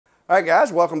All right,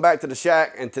 guys, welcome back to the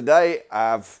shack. And today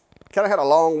I've kind of had a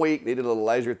long week, needed a little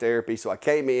laser therapy. So I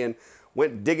came in,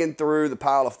 went digging through the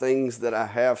pile of things that I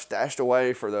have stashed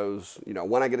away for those,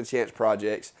 when I get a chance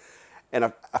projects. And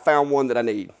I found one that I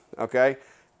need, okay?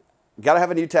 Got to have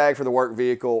a new tag for the work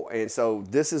vehicle. And so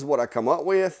this is what I come up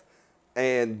with.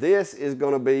 And this is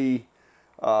going to be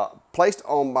placed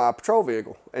on my patrol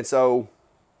vehicle. And so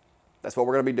that's what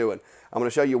we're going to be doing. I'm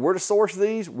going to show you where to source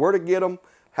these, where to get them,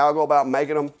 how I go about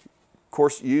making them. Of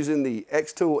course, using the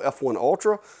xTool F1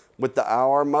 Ultra with the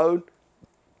IR mode.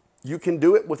 You can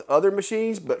do it with other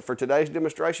machines, but for today's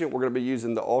demonstration, we're going to be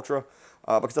using the Ultra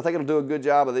because I think it'll do a good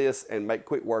job of this and make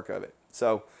quick work of it.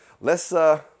 So let's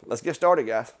get started,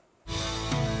 guys.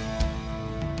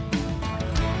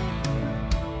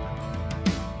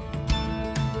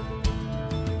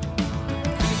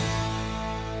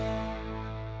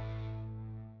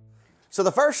 So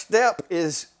the first step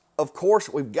is, of course,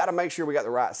 we've got to make sure we got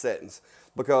the right settings,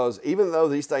 because even though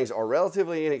these things are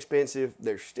relatively inexpensive,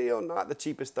 they're still not the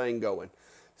cheapest thing going.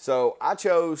 So I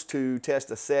chose to test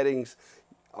the settings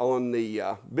on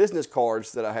the business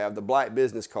cards that I have, the black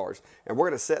business cards. And we're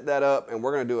going to set that up and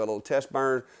we're going to do a little test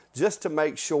burn just to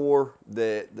make sure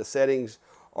that the settings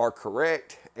are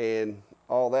correct and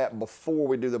all that before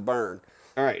we do the burn.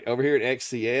 All right, over here at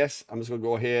XCS, I'm just going to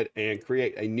go ahead and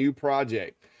create a new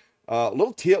project. A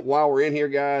little tip while we're in here,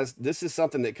 guys, this is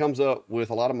something that comes up with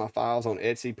a lot of my files on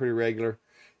Etsy pretty regular,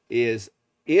 is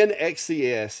in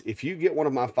XCS, if you get one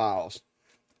of my files,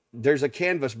 there's a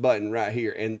canvas button right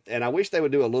here. And I wish they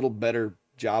would do a little better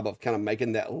job of kind of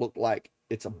making that look like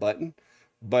it's a button.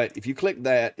 But if you click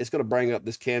that, it's going to bring up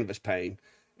this canvas pane,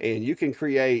 and you can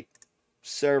create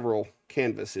several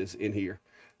canvases in here.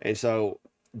 And so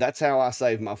that's how I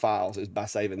save my files, is by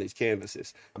saving these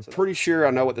canvases. I'm pretty sure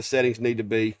I know what the settings need to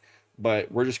be,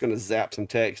 but we're just going to zap some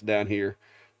text down here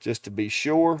just to be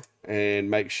sure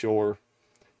and make sure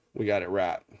we got it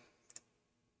right.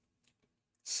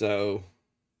 So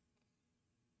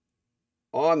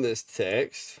on this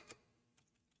text,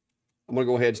 I'm going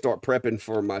to go ahead and start prepping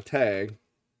for my tag,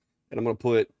 and I'm going to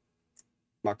put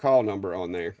my call number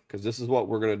on there, because this is what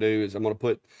we're going to do, is I'm going to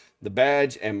put the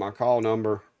badge and my call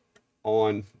number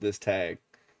on this tag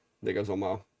that goes on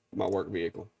my work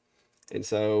vehicle. And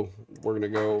so we're going to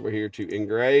go over here to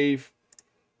engrave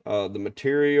the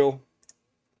material.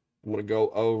 I'm going to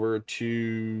go over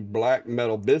to black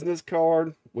metal business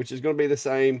card, which is going to be the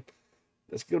same.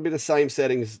 It's going to be the same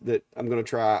settings that I'm going to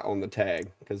try on the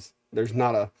tag, because there's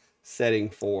not a setting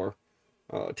for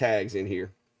tags in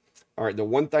here. All right, the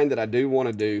one thing that I do want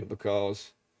to do,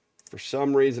 because for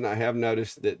some reason I have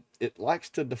noticed that it likes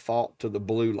to default to the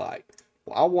blue light.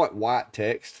 Well, I want white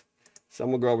text, so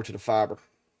I'm going to go over to the fiber.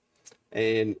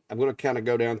 And I'm going to kind of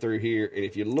go down through here, and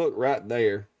if you look right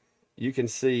there, you can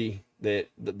see that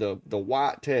the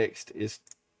white text is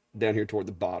down here toward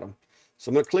the bottom. So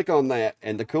I'm going to click on that,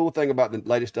 and the cool thing about the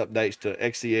latest updates to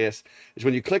XCS is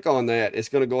when you click on that, it's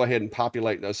going to go ahead and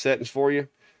populate those settings for you.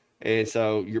 And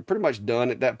so you're pretty much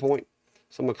done at that point.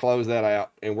 So I'm going to close that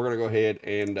out, and we're going to go ahead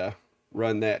and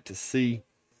run that to see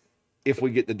if we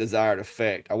get the desired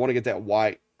effect. I want to get that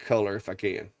white color if I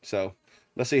can. So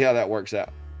let's see how that works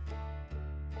out.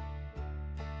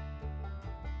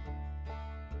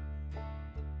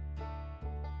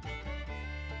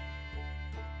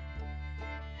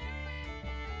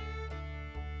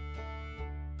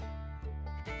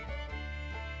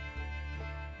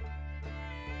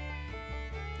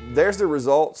 There's the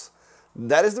results.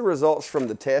 That is the results from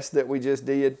the test that we just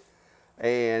did.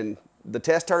 And the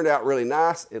test turned out really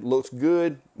nice. It looks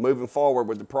good moving forward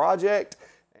with the project.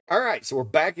 All right, so we're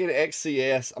back in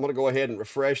XCS. I'm going to go ahead and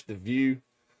refresh the view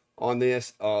on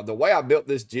this. The way I built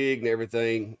this jig and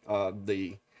everything,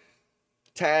 the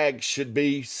tag should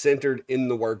be centered in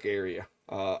the work area.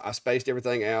 I spaced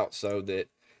everything out so that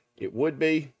it would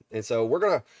be. And so we're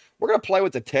gonna play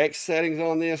with the text settings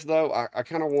on this, though. I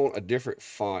kind of want a different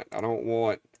font. I don't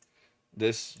want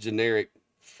this generic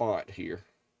font here.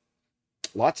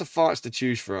 Lots of fonts to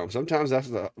choose from. Sometimes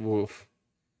that's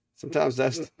sometimes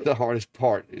that's the hardest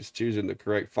part, is choosing the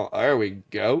correct font. There we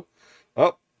go.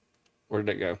 Oh, where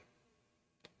did it go?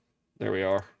 There we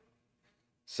are.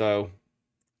 So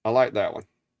I like that one.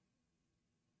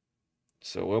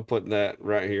 So we'll put that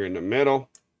right here in the middle.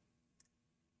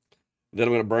 Then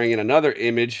I'm going to bring in another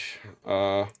image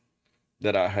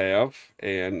that I have,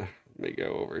 and let me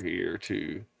go over here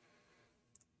to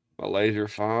my laser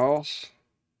files.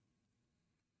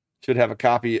 Should have a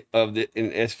copy of it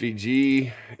in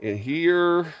SVG in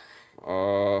here.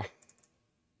 There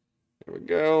we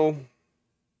go.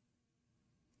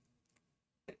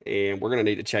 And we're going to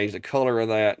need to change the color of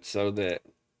that so that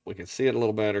we can see it a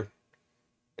little better.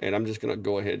 And I'm just going to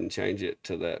go ahead and change it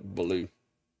to that blue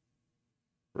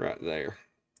right there.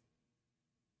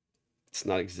 It's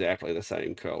not exactly the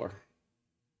same color.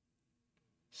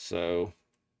 So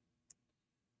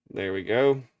there we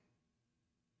go.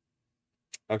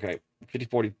 Okay,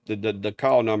 5040, the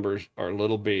call numbers are a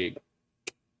little big.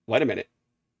 Wait a minute.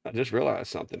 I just realized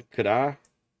something. Could I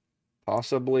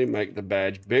possibly make the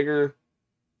badge bigger,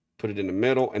 put it in the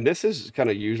middle? And this is kind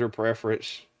of user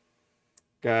preference,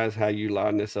 guys, how you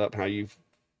line this up, how you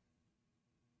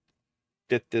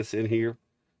fit this in here.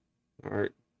 All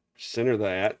right, center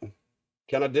that.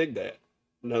 Kind of dig that.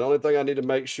 Now, the only thing I need to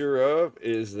make sure of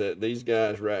is that these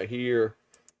guys right here,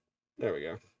 there we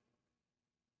go.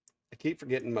 I keep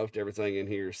forgetting most everything in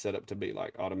here is set up to be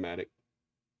like automatic.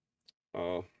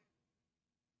 I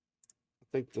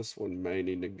think this one may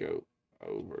need to go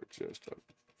over just a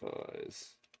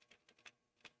fuzz.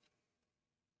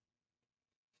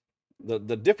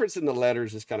 The difference in the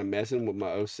letters is kind of messing with my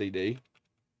OCD.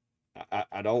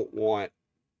 I don't want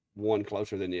one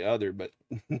closer than the other, but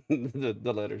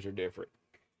the letters are different.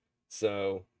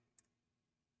 So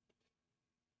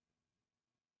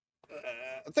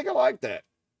I think I like that.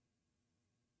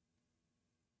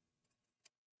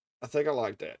 I think I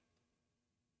like that.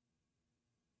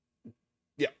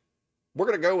 Yeah, we're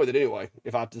going to go with it anyway.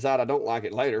 If I decide I don't like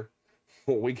it later,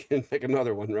 we can make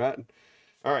another one, right?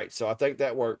 All right, so I think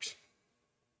that works.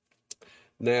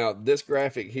 Now, this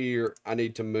graphic here, I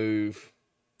need to move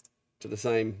to the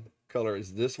same color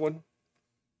as this one.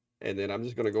 And then I'm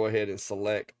just going to go ahead and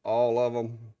select all of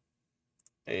them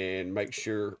and make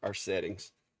sure our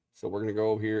settings. So we're going to go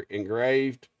over here,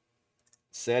 engraved,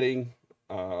 setting,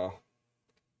 anodized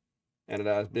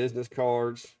business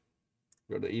cards,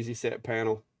 go to the easy set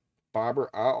panel,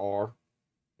 fiber IR,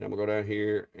 and I'm going to go down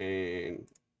here and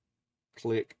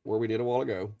click where we did a while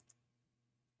ago,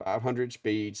 500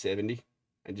 speed, 70,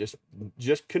 and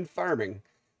just confirming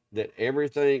that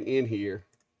everything in here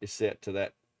is set to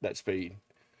that speed.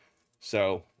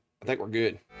 So I think we're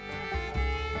good.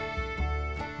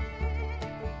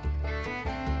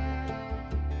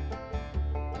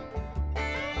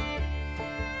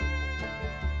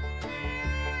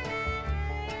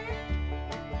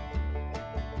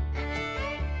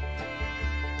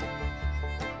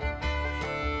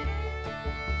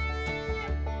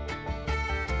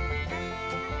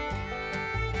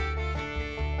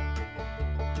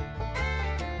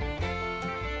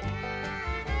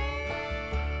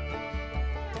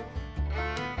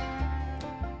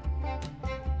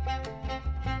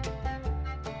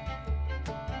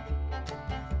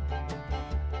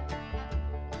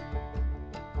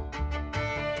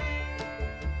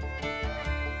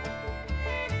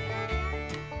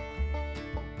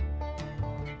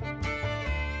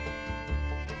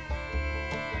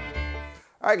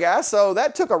 All right, guys, so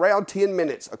that took around 10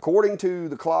 minutes. According to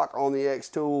the clock on the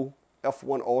xTool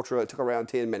F1 Ultra, it took around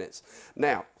 10 minutes.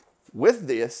 Now, with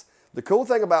this, the cool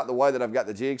thing about the way that I've got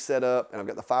the jig set up and I've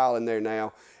got the file in there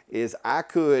now is I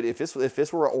could, if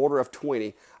this were an order of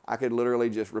 20, I could literally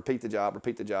just repeat the job,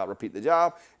 repeat the job, repeat the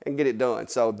job, and get it done.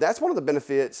 So that's one of the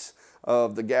benefits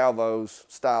of the Galvos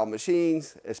style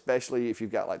machines, especially if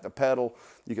you've got like the pedal.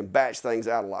 You can batch things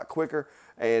out a lot quicker.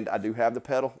 And I do have the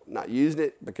pedal, not using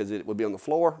it because it would be on the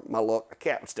floor. My luck, a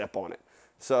cat would step on it.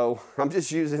 So I'm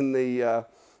just using the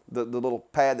little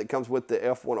pad that comes with the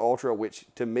F1 Ultra, which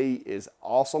to me is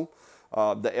awesome.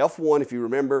 The F1, if you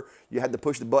remember, you had to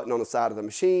push the button on the side of the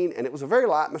machine, and it was a very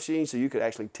light machine, so you could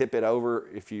actually tip it over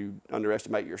if you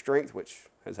underestimate your strength, which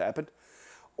has happened.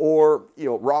 Or, you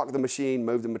know, rock the machine,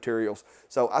 move the materials.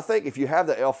 So I think if you have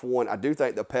the F1, I do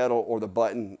think the pedal or the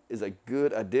button is a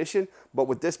good addition. But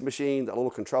with this machine, the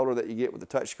little controller that you get with the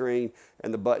touch screen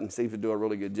and the button seems to do a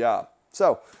really good job.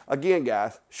 So again,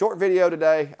 guys, short video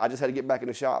today. I just had to get back in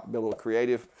the shop, be a little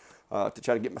creative to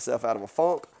try to get myself out of a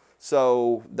funk.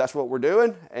 So that's what we're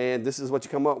doing, and this is what you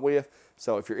come up with.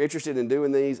 So if you're interested in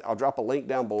doing these, I'll drop a link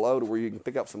down below to where you can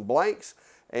pick up some blanks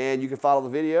and you can follow the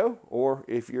video, or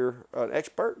if you're an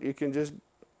expert, you can just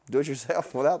do it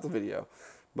yourself without the video.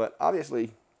 But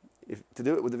obviously, to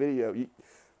do it with the video,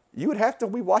 you would have to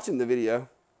be watching the video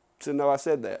to know I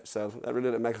said that. So that really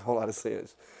doesn't make a whole lot of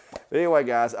sense. But anyway,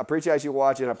 guys, I appreciate you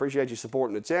watching. I appreciate you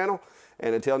supporting the channel.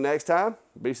 And until next time,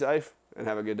 be safe and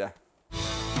have a good day.